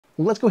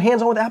let's go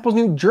hands-on with Apple's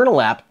new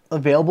Journal app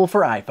available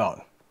for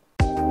iPhone.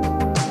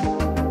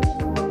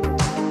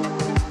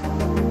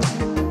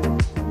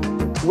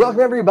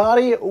 Welcome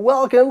everybody,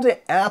 welcome to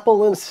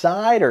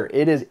AppleInsider.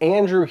 It is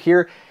Andrew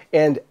here,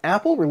 and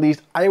Apple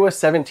released iOS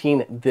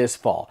 17 this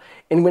fall.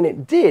 And when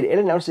it did, it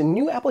announced a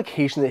new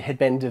application that it had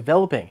been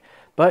developing,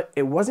 but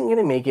it wasn't going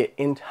to make it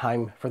in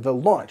time for the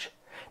launch.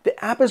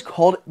 The app is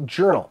called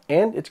Journal,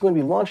 and it's going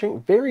to be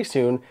launching very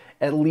soon,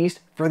 at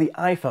least for the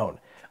iPhone.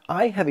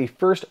 I have a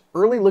first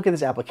early look at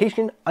this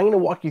application. I'm going to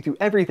walk you through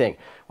everything,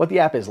 what the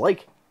app is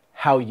like,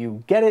 how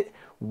you get it,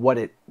 what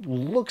it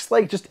looks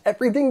like, just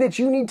everything that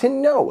you need to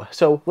know.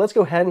 So let's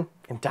go ahead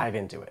and dive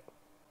into it.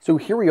 So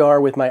here we are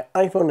with my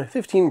iPhone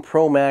 15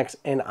 Pro Max,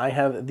 and I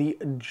have the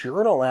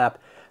Journal app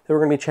that we're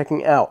going to be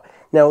checking out.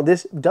 Now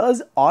this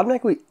does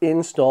automatically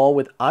install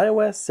with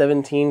iOS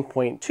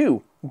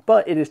 17.2,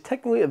 but it is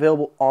technically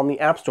available on the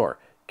App Store.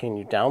 Can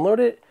you download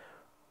it?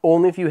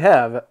 Only if you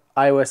have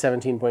iOS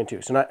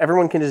 17.2. So not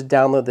everyone can just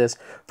download this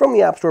from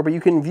the App Store, but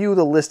you can view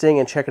the listing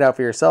and check it out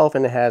for yourself,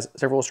 and it has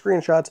several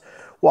screenshots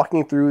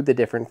walking through the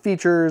different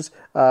features,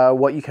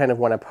 what you kind of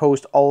want to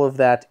post, all of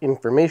that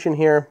information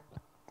here.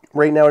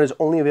 Right now it is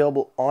only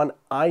available on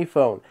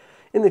iPhone.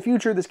 In the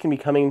future this can be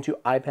coming to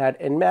iPad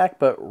and Mac,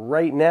 but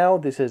right now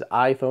this is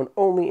iPhone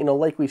only, and it'll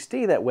likely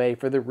stay that way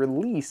for the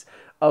release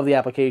of the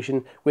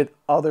application, with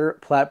other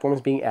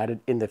platforms being added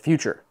in the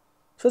future.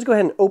 So let's go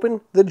ahead and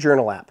open the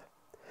Journal app.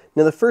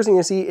 Now the first thing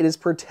you see, it is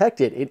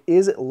protected. It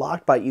is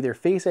locked by either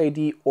Face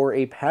ID or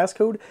a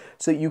passcode,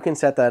 so that you can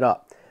set that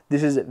up.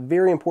 This is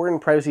very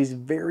important. Privacy is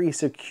very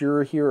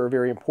secure here, or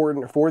very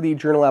important for the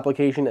Journal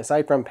application.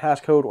 Aside from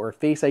passcode or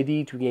Face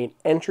ID to gain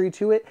entry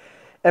to it,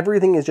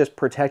 everything is just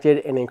protected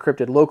and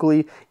encrypted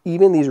locally.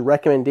 Even these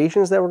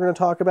recommendations that we're going to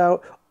talk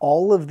about,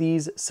 all of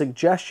these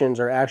suggestions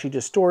are actually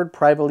just stored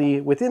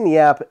privately within the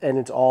app, and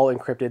it's all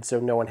encrypted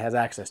so no one has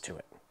access to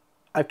it.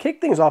 I've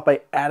kicked things off by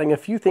adding a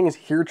few things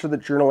here to the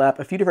Journal app,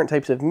 a few different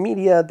types of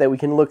media that we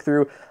can look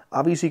through.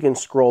 Obviously you can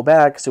scroll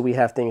back, so we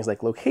have things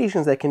like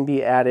locations that can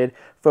be added,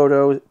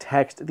 photos,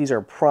 text, these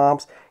are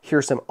prompts,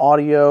 here's some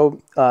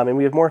audio, and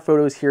we have more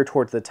photos here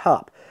towards the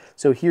top.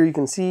 So here you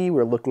can see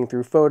we're looking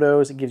through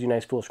photos. It gives you a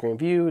nice full screen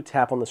view.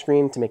 Tap on the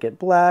screen to make it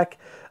black.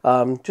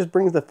 Just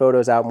brings the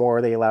photos out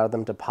more. They allow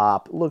them to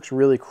pop. Looks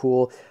really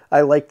cool.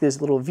 I like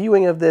this little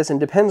viewing of this, and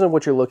depends on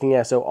what you're looking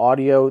at. So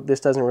audio, this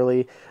doesn't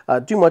really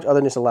do much other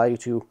than just allow you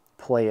to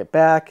play it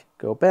back,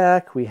 go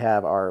back. We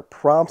have our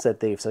prompts that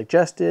they've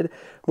suggested,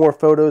 more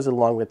photos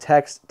along with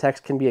text.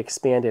 Text can be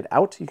expanded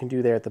out. You can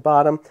do there at the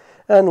bottom.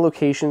 And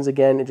locations,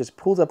 again, it just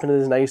pulls up into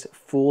this nice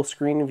full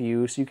screen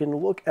view, so you can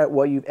look at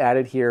what you've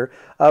added here,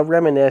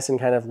 reminisce, and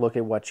kind of look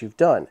at what you've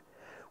done.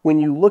 When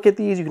you look at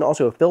these, you can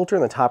also filter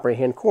in the top right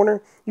hand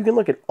corner. You can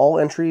look at all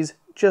entries,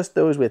 just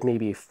those with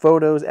maybe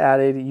photos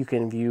added. You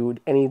can view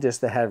any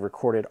just that have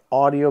recorded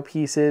audio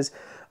pieces,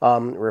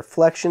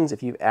 reflections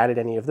if you've added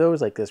any of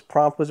those, like this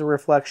prompt was a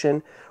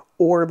reflection.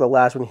 Or the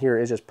last one here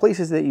is just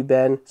places that you've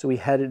been. So we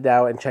headed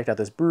out and checked out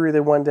this brewery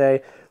there one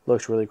day.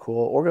 Looks really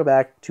cool. Or go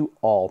back to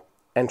all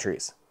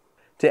entries.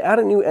 To add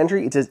a new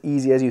entry, it's as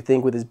easy as you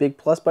think with this big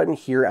plus button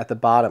here at the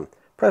bottom.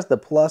 Press the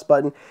plus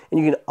button and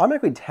you can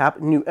automatically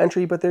tap new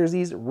entry, but there's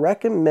these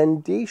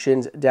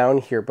recommendations down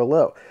here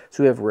below.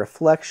 So we have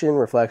reflection,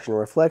 reflection,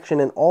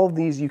 reflection, and all of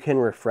these you can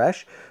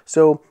refresh.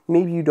 So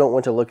maybe you don't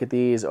want to look at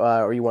these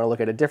or you want to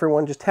look at a different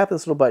one, just tap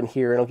this little button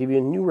here and it'll give you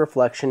a new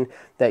reflection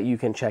that you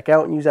can check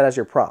out and use that as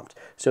your prompt.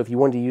 So if you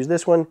want to use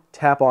this one,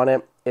 tap on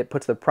it. It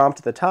puts the prompt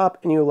at the top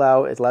and it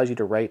allows you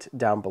to write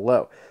down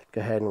below.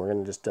 Go ahead and we're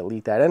going to just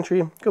delete that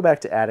entry. Go back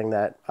to adding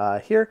that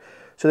here.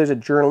 So there's a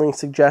journaling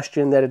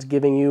suggestion that it's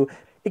giving you.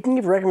 It can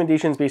give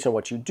recommendations based on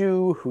what you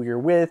do, who you're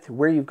with,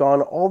 where you've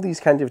gone, all these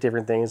kinds of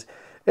different things.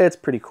 It's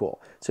pretty cool.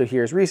 So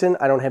here's recent.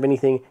 I don't have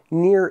anything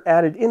near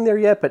added in there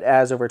yet, but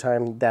as over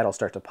time, that'll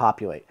start to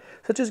populate.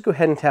 So just go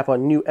ahead and tap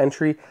on new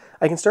entry.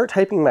 I can start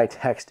typing my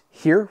text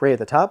here, right at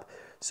the top.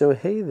 So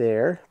hey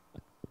there,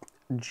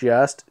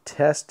 just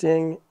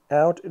testing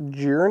out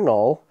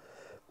Journal.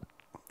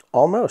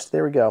 Almost,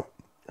 there we go.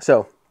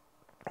 So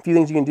a few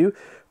things you can do.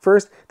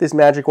 First, this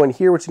magic one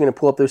here, which is going to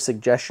pull up those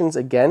suggestions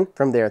again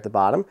from there at the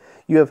bottom.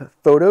 You have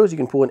photos. You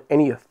can pull in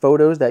any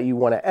photos that you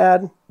want to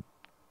add.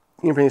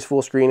 You can bring this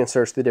full screen and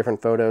search the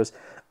different photos.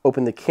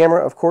 Open the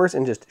camera, of course,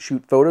 and just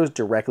shoot photos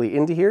directly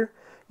into here.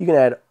 You can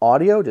add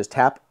audio, just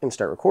tap and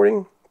start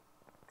recording,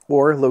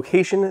 or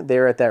location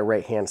there at that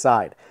right-hand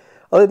side.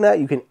 Other than that,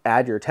 you can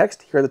add your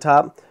text here at the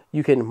top.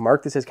 You can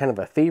mark this as kind of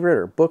a favorite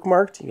or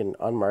bookmarked. You can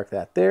unmark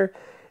that there.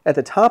 At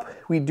the top,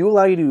 we do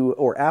allow you to,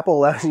 or Apple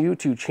allows you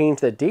to change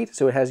the date,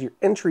 so it has your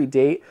entry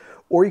date,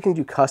 or you can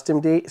do custom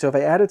date. So if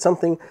I added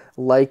something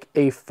like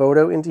a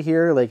photo into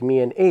here, like me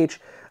and H,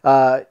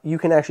 you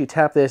can actually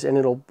tap this and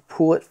it'll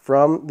pull it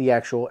from the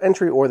actual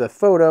entry or the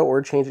photo,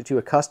 or change it to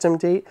a custom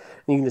date,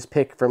 and you can just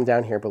pick from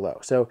down here below.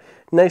 So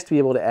nice to be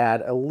able to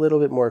add a little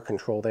bit more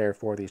control there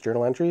for these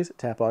journal entries.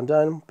 Tap on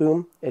done,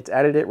 boom, it's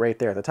added it right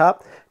there at the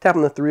top. Tap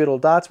on the three little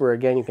dots where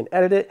again you can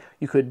edit it.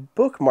 You could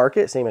bookmark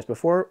it, same as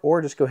before,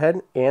 or just go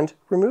ahead and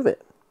remove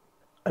it.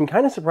 I'm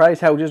kind of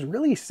surprised how just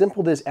really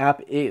simple this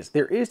app is.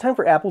 There is time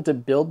for Apple to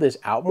build this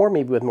out more,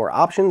 maybe with more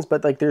options,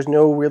 but like there's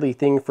no really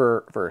thing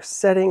for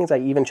settings. I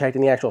even checked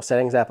in the actual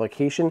settings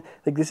application.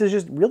 Like this is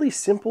just really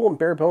simple and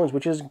bare bones,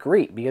 which is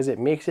great because it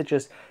makes it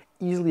just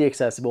easily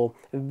accessible,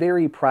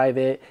 very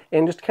private,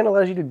 and just kind of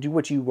allows you to do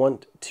what you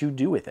want to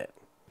do with it.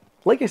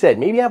 Like I said,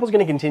 maybe Apple's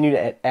going to continue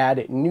to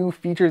add new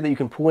features that you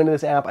can pull into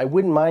this app. I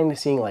wouldn't mind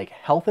seeing like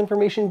health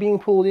information being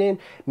pulled in.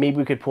 Maybe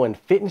we could pull in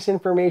fitness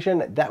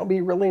information. That would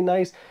be really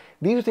nice.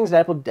 These are things that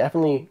Apple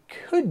definitely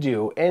could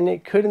do, and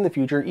it could in the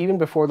future, even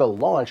before the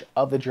launch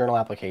of the Journal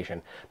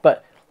application.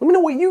 But let me know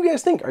what you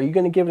guys think. Are you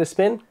going to give it a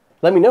spin?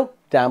 Let me know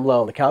down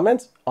below in the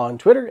comments, on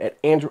Twitter at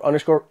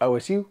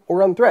Andrew_OSU,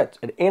 or on Threads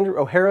at Andrew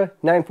O'Hara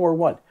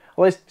 941.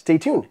 Otherwise, stay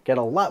tuned. Got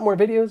a lot more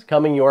videos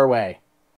coming your way.